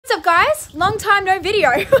up, guys? Long time no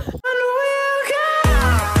video.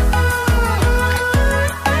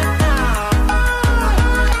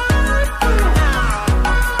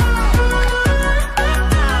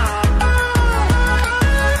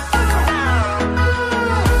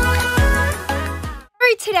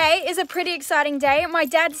 Today is a pretty exciting day. My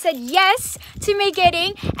dad said yes to me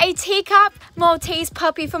getting a teacup Maltese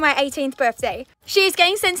puppy for my 18th birthday. She's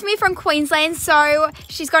getting sent to me from Queensland, so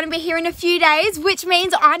she's going to be here in a few days, which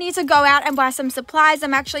means I need to go out and buy some supplies.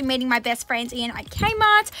 I'm actually meeting my best friends Ian at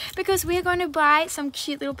Kmart because we're going to buy some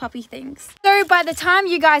cute little puppy things. So by the time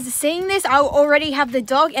you guys are seeing this, I'll already have the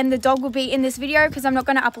dog, and the dog will be in this video because I'm not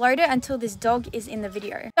going to upload it until this dog is in the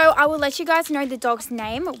video. So I will let you guys know the dog's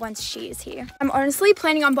name once she is here. I'm honestly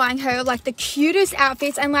planning on buying her like the cutest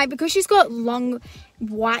outfits, and like because she's got long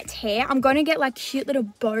white hair, I'm gonna get like cute little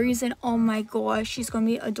bows, and oh my gosh, she's gonna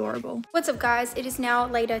be adorable. What's up, guys? It is now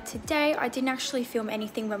later today. I didn't actually film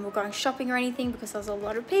anything when we were going shopping or anything because there was a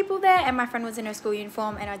lot of people there, and my friend was in her school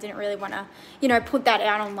uniform, and I didn't really want to, you know, put that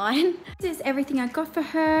out online. This is everything I got for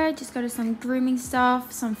her. Just got her some grooming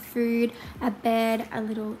stuff, some food, a bed, a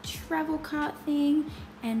little travel cart thing,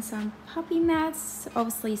 and some puppy mats,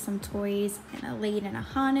 obviously some toys, and a lead and a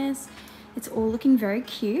harness. It's all looking very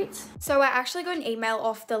cute. So I actually got an email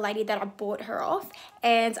off the lady that I bought her off,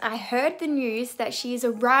 and I heard the news that she is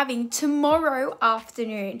arriving tomorrow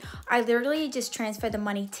afternoon. I literally just transferred the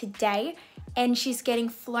money today, and she's getting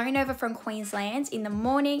flown over from Queensland in the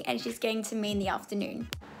morning, and she's getting to me in the afternoon.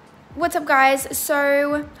 What's up, guys?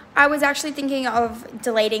 So I was actually thinking of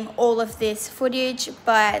deleting all of this footage,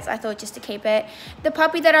 but I thought just to keep it. The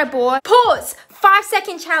puppy that I bought, pause,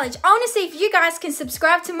 5-second challenge. I want to see if you guys can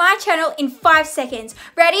subscribe to my channel in 5 seconds.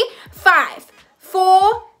 Ready? 5,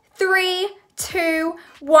 4, 3, 2,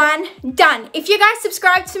 1, done. If you guys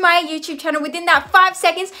subscribe to my YouTube channel within that 5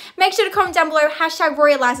 seconds, make sure to comment down below,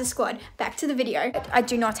 #RoyalLizaSquad. Back to the video. I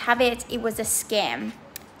do not have it. It was a scam.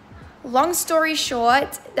 Long story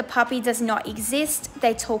short, the puppy does not exist.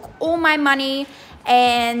 They took all my money,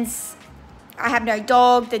 and I have no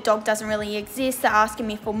dog. The dog doesn't really exist. They're asking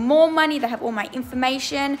me for more money. They have all my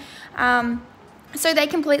information. So they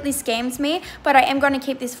completely scammed me, but I am going to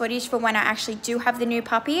keep this footage for when I actually do have the new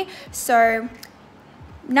puppy. So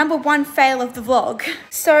number one fail of the vlog.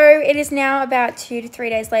 So it is now about 2 to 3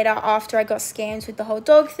 days later after I got scammed with the whole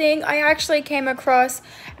dog thing. I actually came across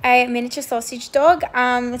a miniature sausage dog.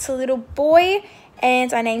 It's a little boy,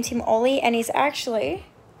 and I named him Ollie, and he's actually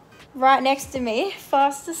right next to me,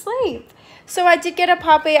 fast asleep. So I did get a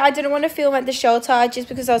puppy. I didn't want to film at the shelter just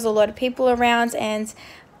because there was a lot of people around, and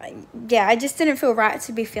yeah, I just didn't feel right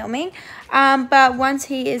to be filming. But once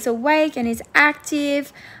he is awake and is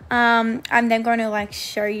active, I'm then going to like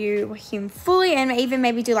show you him fully, and even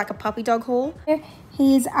maybe do like a puppy dog haul.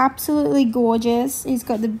 He is absolutely gorgeous. He's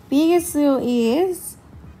got the biggest little ears.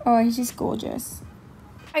 Oh, he's just gorgeous.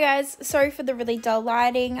 Hi guys, sorry for the really dull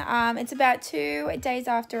lighting. It's about 2 days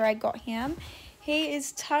after I got him. He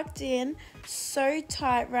is tucked in so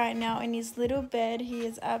tight right now in his little bed. He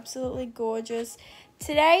is absolutely gorgeous.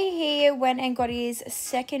 Today he went and got his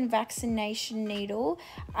second vaccination needle,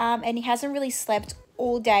 and he hasn't really slept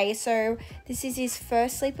all day. So this is his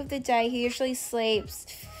first sleep of the day. He usually sleeps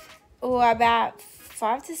about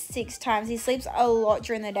 5 to 6 times. He sleeps a lot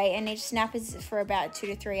during the day, and each nap is for about 2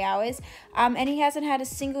 to 3 hours. And he hasn't had a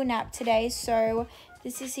single nap today, so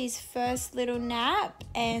this is his first little nap,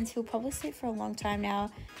 and he'll probably sleep for a long time now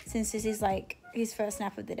since this is like his first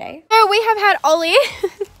nap of the day. So we have had Ollie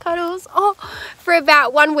cuddles for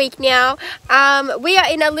about 1 week now. We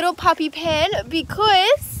are in a little puppy pen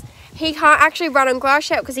because he can't actually run on grass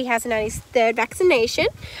yet because he hasn't had his 3rd vaccination,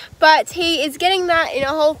 but he is getting that in a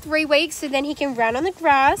whole 3 weeks, so then he can run on the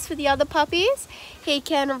grass with the other puppies. He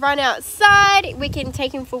can run outside. We can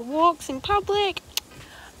take him for walks in public.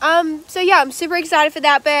 So yeah, I'm super excited for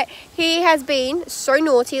that, but he has been so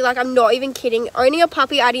naughty. Like, I'm not even kidding. Owning a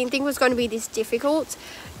puppy, I didn't think was going to be this difficult,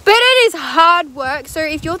 but it is hard work. So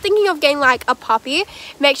if you're thinking of getting like a puppy,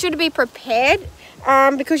 make sure to be prepared,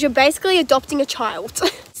 because you're basically adopting a child.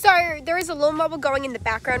 So there is a lawn mower going in the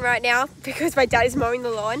background right now because my dad is mowing the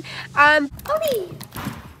lawn. Ollie,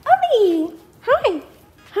 hi,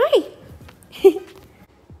 hi.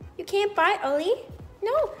 You can't bite, Ollie.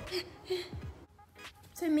 No.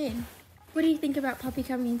 So Min, what do you think about puppy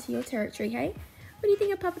coming into your territory, hey? What do you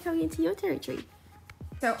think of puppy coming into your territory?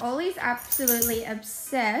 So Ollie's absolutely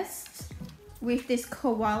obsessed with this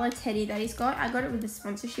koala teddy that he's got. I got it with a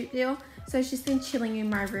sponsorship deal. So it's just been chilling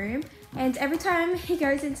in my room. And every time he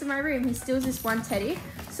goes into my room, he steals this one teddy.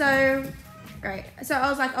 So, great. So I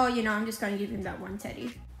was like, oh, you know, I'm just going to give him that one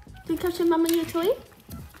teddy. Can you touch your mama your toy?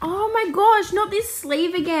 Oh my gosh, not this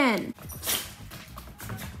sleeve again.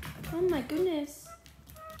 Oh my goodness.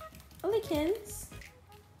 Ollykins.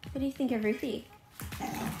 What do you think of Ruthie?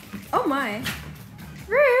 Oh my.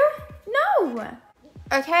 Rue, no.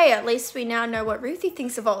 Okay, at least we now know what Ruthie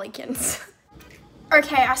thinks of Ollykins.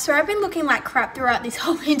 Okay, I swear I've been looking like crap throughout this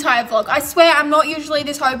whole entire vlog. I swear I'm not usually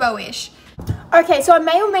this hobo-ish. Okay, so I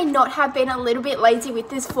may or may not have been a little bit lazy with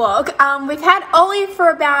this vlog. We've had Ollie for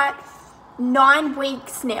about 9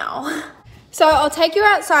 weeks now. So I'll take you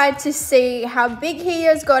outside to see how big he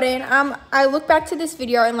has gotten. I look back to this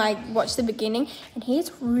video and like watch the beginning, and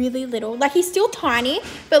he's really little. Like, he's still tiny,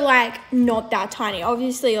 but like not that tiny.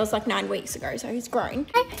 Obviously it was like 9 weeks ago, so he's grown.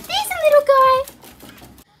 Hey, there's a little guy.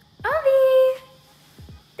 Ollie,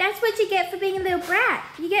 that's what you get for being a little brat.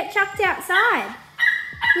 You get chucked outside.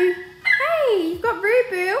 Hey, you've got Roo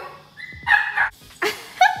Boo.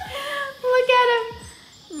 Look at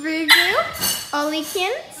him. Roo Boo,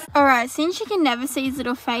 Ollykins. Alright, since you can never see his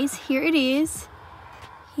little face, here it is.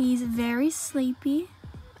 He's very sleepy.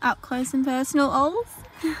 Up close and personal, Olls.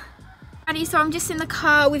 So I'm just in the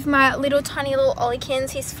car with my little tiny little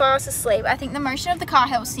Ollykins. He's fast asleep. I think the motion of the car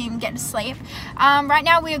helps him get to sleep. Right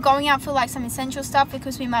now we are going out for like some essential stuff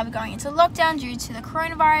because we might be going into lockdown due to the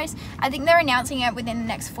coronavirus. I think they're announcing it within the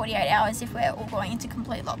next 48 hours if we're all going into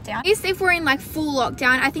complete lockdown. At least if we're in like full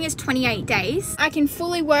lockdown, I think it's 28 days. I can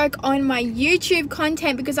fully work on my YouTube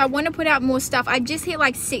content because I want to put out more stuff. I just hit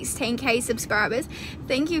like 16k subscribers.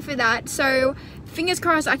 Thank you for that. So fingers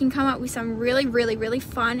crossed I can come up with some really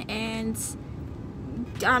fun and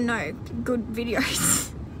I don't know, good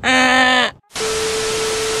videos.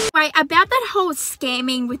 Wait, about that whole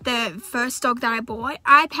scamming with the first dog that I bought,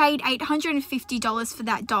 I paid $850 for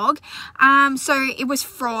that dog. So it was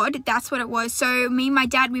fraud, that's what it was. So me and my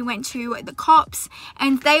dad, we went to the cops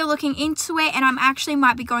and they are looking into it, and I'm actually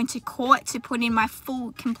might be going to court to put in my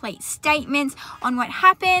full complete statements on what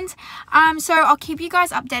happened. So I'll keep you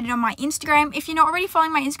guys updated on my Instagram. If you're not already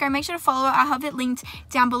following my Instagram, make sure to follow it. I have it linked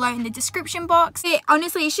down below in the description box.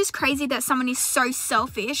 Honestly, it's just crazy that someone is so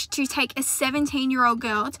selfish to take a 17-year-old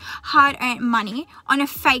girl's hard-earned money on a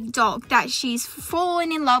fake dog that she's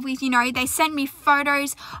fallen in love with. You know, they sent me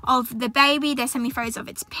photos of the baby, they sent me photos of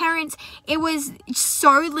its parents. It was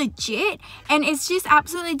so legit, and it's just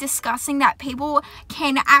absolutely disgusting that people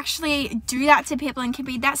can actually do that to people and can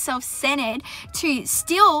be that self-centered to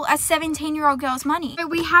steal a 17-year-old girl's money. So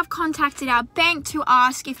we have contacted our bank to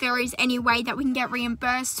ask if there is any way that we can get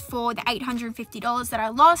reimbursed for the $850 that I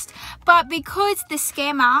lost, but because the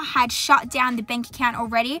scammer had shut down the bank account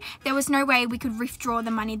already, there was no way we could withdraw the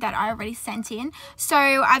money that I already sent in. So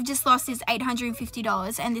I've just lost this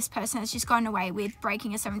 $850, and this person has just gone away with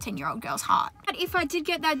breaking a 17-year-old girl's heart. But if I did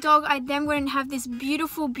get that dog, I then wouldn't have this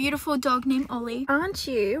beautiful dog named Ollie. Aren't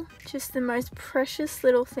you just the most precious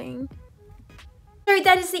little thing? So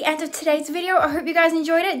that is the end of today's video. I hope you guys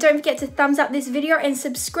enjoyed it. Don't forget to thumbs up this video and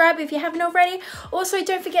subscribe if you haven't already. Also,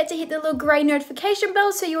 don't forget to hit the little grey notification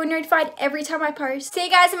bell so you are notified every time I post. See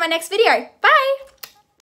you guys in my next video. Bye!